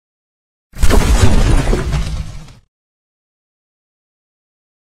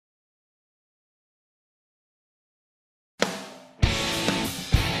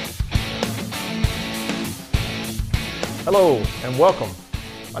Hello and welcome.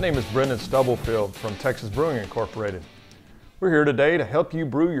 My name is Brendan Stubblefield from Texas Brewing Incorporated. We're here today to help you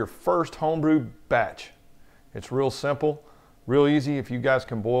brew your first homebrew batch. It's real simple, real easy. If you guys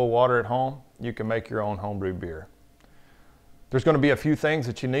can boil water at home, you can make your own homebrew beer. There's going to be a few things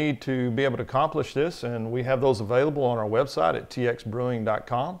that you need to be able to accomplish this, and we have those available on our website at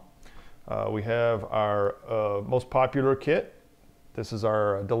txbrewing.com. We have our most popular kit. This is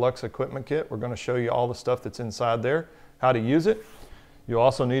our deluxe equipment kit. We're going to show you all the stuff that's inside there, how to use it. You'll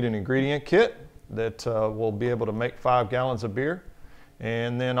also need an ingredient kit that will be able to make 5 gallons of beer.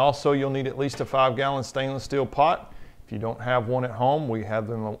 And then also you'll need at least a 5-gallon stainless steel pot. If you don't have one at home, we have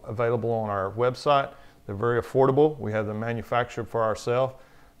them available on our website. They're very affordable. We have them manufactured for ourselves,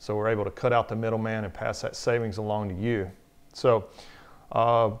 so we're able to cut out the middleman and pass that savings along to you. So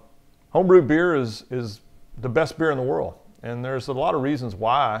homebrew beer is the best beer in the world, and there's a lot of reasons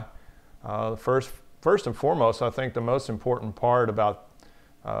why. First and foremost, I think the most important part about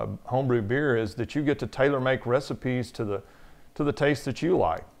homebrew beer is that you get to tailor-make recipes to the taste that you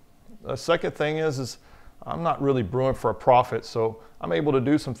like. The second thing is I'm not really brewing for a profit, so I'm able to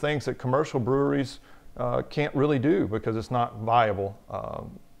do some things that commercial breweries can't really do because it's not viable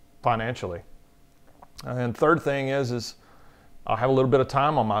financially. And third thing is I have a little bit of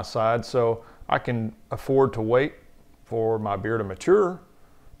time on my side, so I can afford to wait for my beer to mature,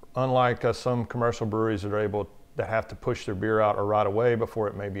 unlike some commercial breweries that have to push their beer out right away before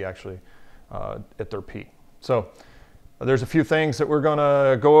it may be actually at their peak. So there's a few things that we're going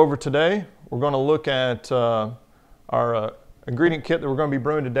to go over today. We're going to look at our ingredient kit that we're going to be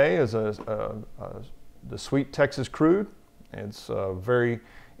brewing today is the Sweet Texas Crude. It's very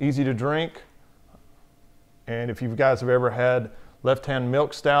easy to drink, and if you guys have ever had left-hand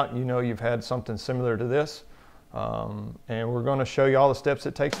milk stout, you know you've had something similar to this. And we're going to show you all the steps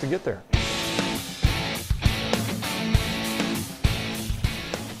it takes to get there.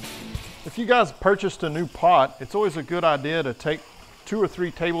 If you guys purchased a new pot, it's always a good idea to take 2 or 3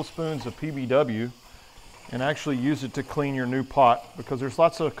 tablespoons of PBW and actually use it to clean your new pot, because there's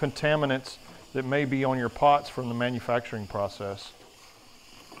lots of contaminants that may be on your pots from the manufacturing process.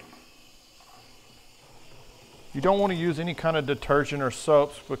 You don't want to use any kind of detergent or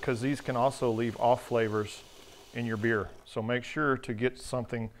soaps, because these can also leave off flavors in your beer. So make sure to get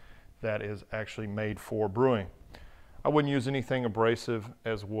something that is actually made for brewing. I wouldn't use anything abrasive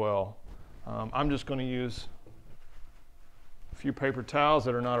as well. I'm just going to use a few paper towels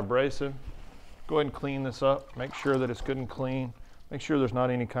that are not abrasive. Go ahead and clean this up. Make sure that it's good and clean. Make sure there's not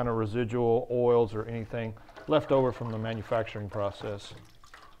any kind of residual oils or anything left over from the manufacturing process.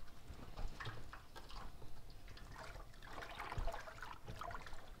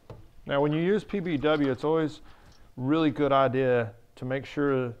 Now when you use PBW, it's always really good idea to make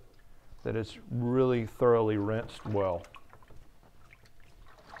sure that it's really thoroughly rinsed well.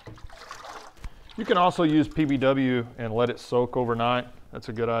 You can also use PBW and let it soak overnight. That's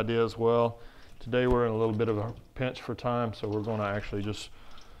a good idea as well. Today we're in a little bit of a pinch for time, so we're going to actually just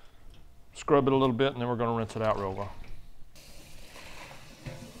scrub it a little bit and then we're going to rinse it out real well.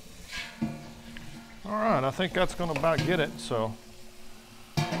 All right, I think that's going to about get it, so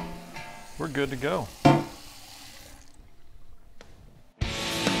we're good to go.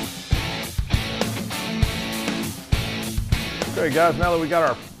 Okay guys, now that we got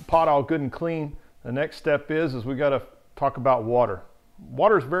our pot all good and clean, the next step is we got to talk about water.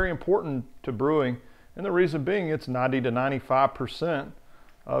 Water is very important to brewing, and the reason being it's 90 to 95%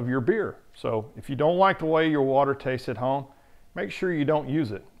 of your beer. So if you don't like the way your water tastes at home, make sure you don't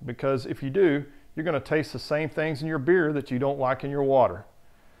use it, because if you do, you're going to taste the same things in your beer that you don't like in your water.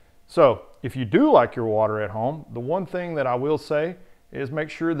 So if you do like your water at home, the one thing that I will say is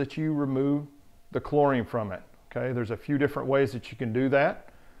make sure that you remove the chlorine from it. Okay, there's a few different ways that you can do that.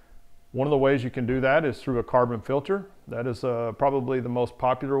 One of the ways you can do that is through a carbon filter. That is probably the most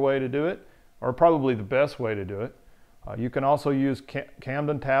popular way to do it, or probably the best way to do it. You can also use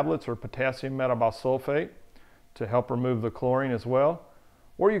Camden tablets or potassium metabisulfate to help remove the chlorine as well.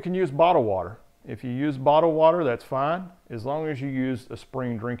 Or you can use bottled water. If you use bottled water, that's fine, as long as you use a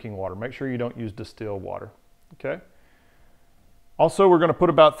spring drinking water. Make sure you don't use distilled water, okay? Also, we're gonna put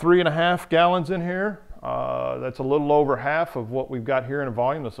about 3.5 gallons in here. That's a little over half of what we've got here in a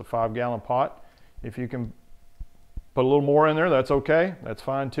volume. That's a 5-gallon pot. If you can put a little more in there, that's okay. That's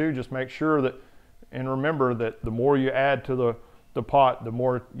fine too. Just make sure that, and remember that the more you add to the pot, the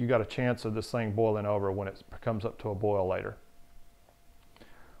more you got a chance of this thing boiling over when it comes up to a boil later.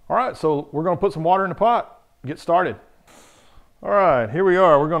 All right, so we're going to put some water in the pot, get started. All right, here we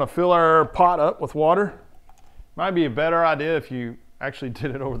are. We're going to fill our pot up with water. Might be a better idea if you actually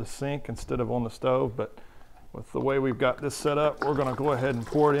did it over the sink instead of on the stove, but with the way we've got this set up, we're gonna go ahead and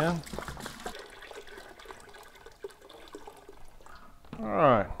pour it in. All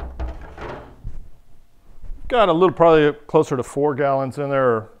right. Got a little, probably closer to 4 gallons in there,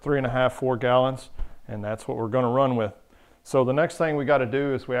 or 3.5, 4 gallons, and that's what we're gonna run with. So the next thing we gotta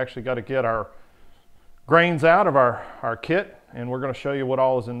do is we actually gotta get our grains out of our kit, and we're gonna show you what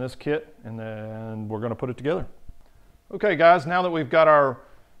all is in this kit, and then we're gonna put it together. Okay guys, now that we've got our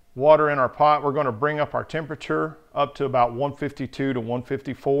water in our pot, we're gonna bring up our temperature up to about 152 to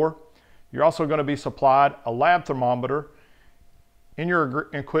 154. You're also gonna be supplied a lab thermometer in your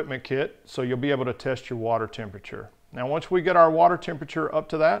equipment kit, so you'll be able to test your water temperature. Now once we get our water temperature up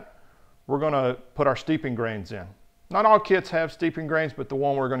to that, we're gonna put our steeping grains in. Not all kits have steeping grains, but the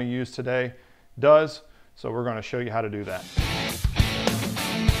one we're gonna use today does, so we're gonna show you how to do that.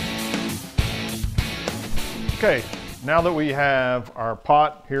 Okay, now that we have our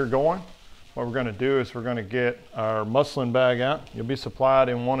pot here going, what we're gonna do is we're gonna get our muslin bag out. You'll be supplied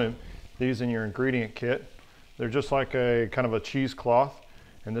in one of these in your ingredient kit. They're just like a kind of a cheesecloth,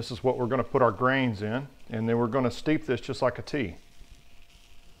 and this is what we're gonna put our grains in, and then we're gonna steep this just like a tea.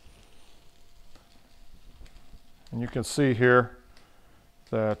 And you can see here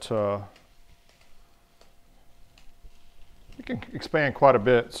that you can expand quite a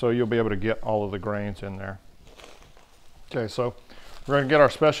bit, so you'll be able to get all of the grains in there. Okay, so we're gonna get our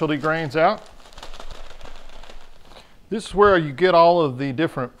specialty grains out. This is where you get all of the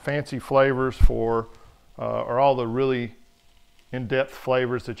different fancy flavors for or all the really in-depth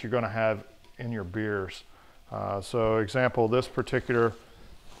flavors that you're going to have in your beers. So example, this particular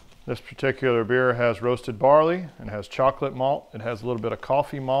beer has roasted barley and has chocolate malt. It has a little bit of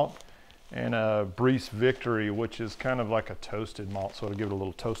coffee malt and a Breeze Victory, which is kind of like a toasted malt, so it'll give it a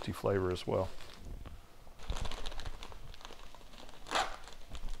little toasty flavor as well.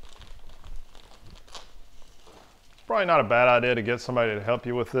 Probably not a bad idea to get somebody to help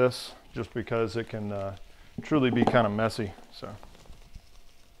you with this, just because it can truly be kind of messy. So.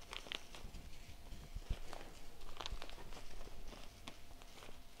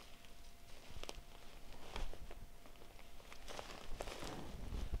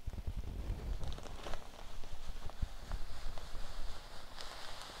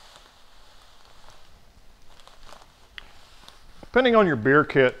 Depending on your beer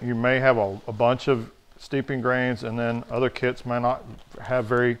kit, you may have a bunch of steeping grains, and then other kits may not have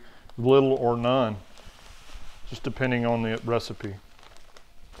very little or none, just depending on the recipe.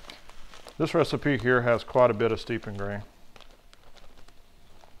 This recipe here has quite a bit of steeping grain.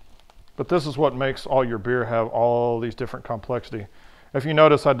 But this is what makes all your beer have all these different complexity. If you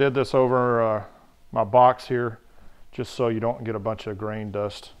notice, I did this over my box here, just so you don't get a bunch of grain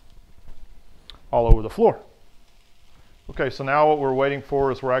dust all over the floor. Okay, so now what we're waiting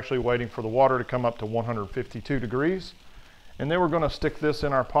for is we're actually waiting for the water to come up to 152 degrees. And then we're gonna stick this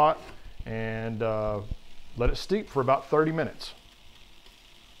in our pot and let it steep for about 30 minutes.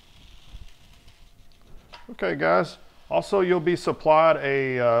 Okay guys, also you'll be supplied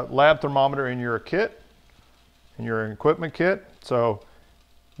a lab thermometer in your kit, in your equipment kit. So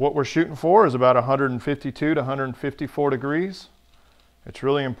what we're shooting for is about 152 to 154 degrees. It's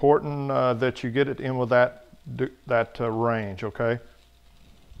really important that you get it in with that range, okay?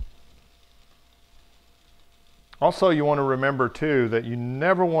 Also, you want to remember too that you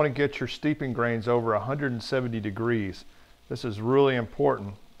never want to get your steeping grains over 170 degrees. This is really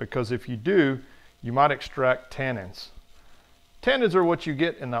important, because if you do, you might extract tannins. Tannins are what you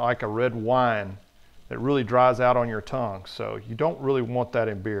get in like a red wine that really dries out on your tongue. So you don't really want that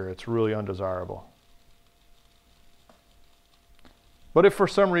in beer. It's really undesirable. But if for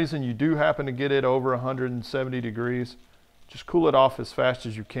some reason you do happen to get it over 170 degrees, just cool it off as fast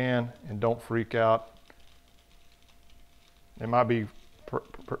as you can and don't freak out. It might be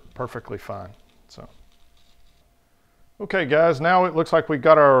perfectly fine. So, okay guys, now it looks like we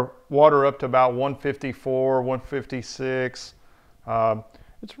got our water up to about 154, 156.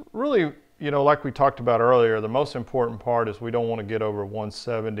 It's really, you know, like we talked about earlier, the most important part is we don't want to get over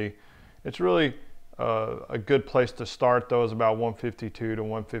 170. It's really a good place to start though is about 152 to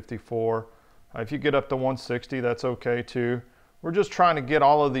 154. If you get up to 160, that's okay too. We're just trying to get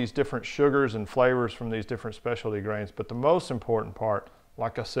all of these different sugars and flavors from these different specialty grains. But the most important part,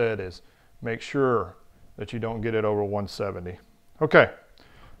 like I said, is make sure that you don't get it over 170. Okay,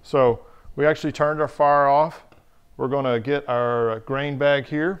 so we actually turned our fire off. We're gonna get our grain bag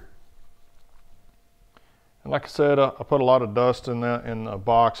here. And like I said, I put a lot of dust in the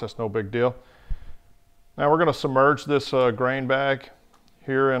box, that's no big deal. Now we're gonna submerge this grain bag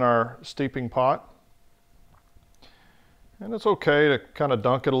here in our steeping pot. And it's okay to kind of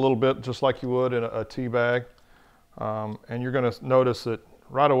dunk it a little bit, just like you would in a tea bag. And you're going to notice that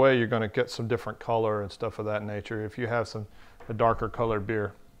right away you're going to get some different color and stuff of that nature if you have a darker colored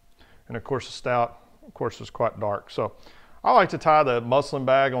beer. And of course the stout, of course, is quite dark. So I like to tie the muslin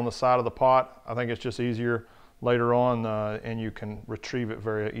bag on the side of the pot. I think it's just easier later on, and you can retrieve it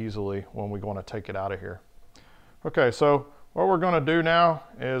very easily when we want to take it out of here. Okay, so what we're going to do now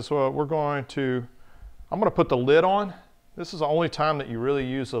is I'm going to put the lid on. This is the only time that you really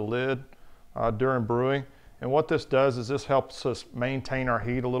use a lid during brewing. And what this does is this helps us maintain our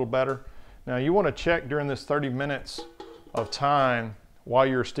heat a little better. Now you want to check during this 30 minutes of time while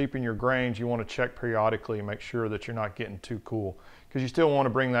you're steeping your grains, you want to check periodically and make sure that you're not getting too cool, because you still want to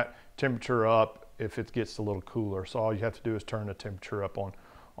bring that temperature up if it gets a little cooler. So all you have to do is turn the temperature up on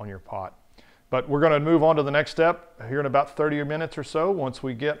your pot. But we're going to move on to the next step here in about 30 minutes or so, once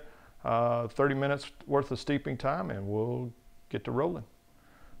we get 30 minutes worth of steeping time, and we'll get to rolling.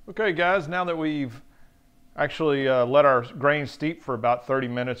 Okay guys, now that we've actually let our grains steep for about 30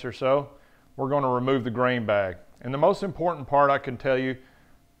 minutes or so, we're going to remove the grain bag. And the most important part I can tell you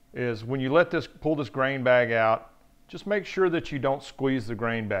is when you pull this grain bag out, just make sure that you don't squeeze the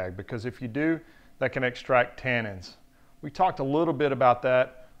grain bag, because if you do, that can extract tannins. We talked a little bit about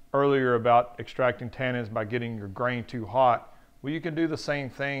that earlier, about extracting tannins by getting your grain too hot. Well, you can do the same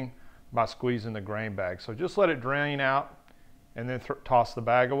thing by squeezing the grain bag. So just let it drain out and then toss the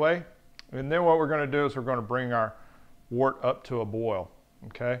bag away. And then what we're going to do is we're going to bring our wort up to a boil,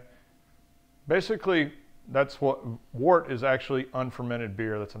 okay? Basically, that's what wort is, actually unfermented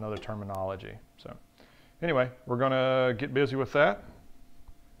beer. That's another terminology. So anyway, we're going to get busy with that.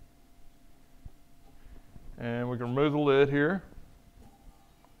 And we can remove the lid here.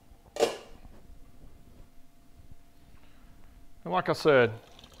 And like I said,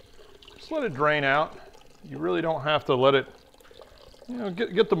 just let it drain out. You really don't have to let it, you know,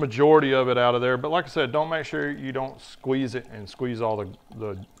 get the majority of it out of there. But like I said, make sure you don't squeeze it and squeeze all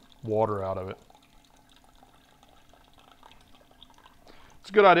the water out of it. It's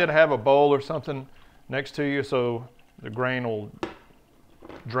a good idea to have a bowl or something next to you so the grain will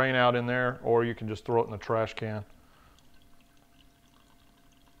drain out in there, or you can just throw it in the trash can.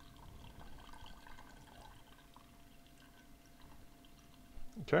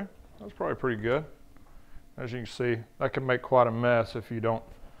 Okay, that's probably pretty good. As you can see, that can make quite a mess if you don't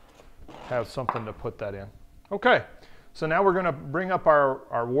have something to put that in. Okay, so now we're going to bring up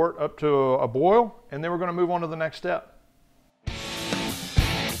our wort up to a boil, and then we're going to move on to the next step.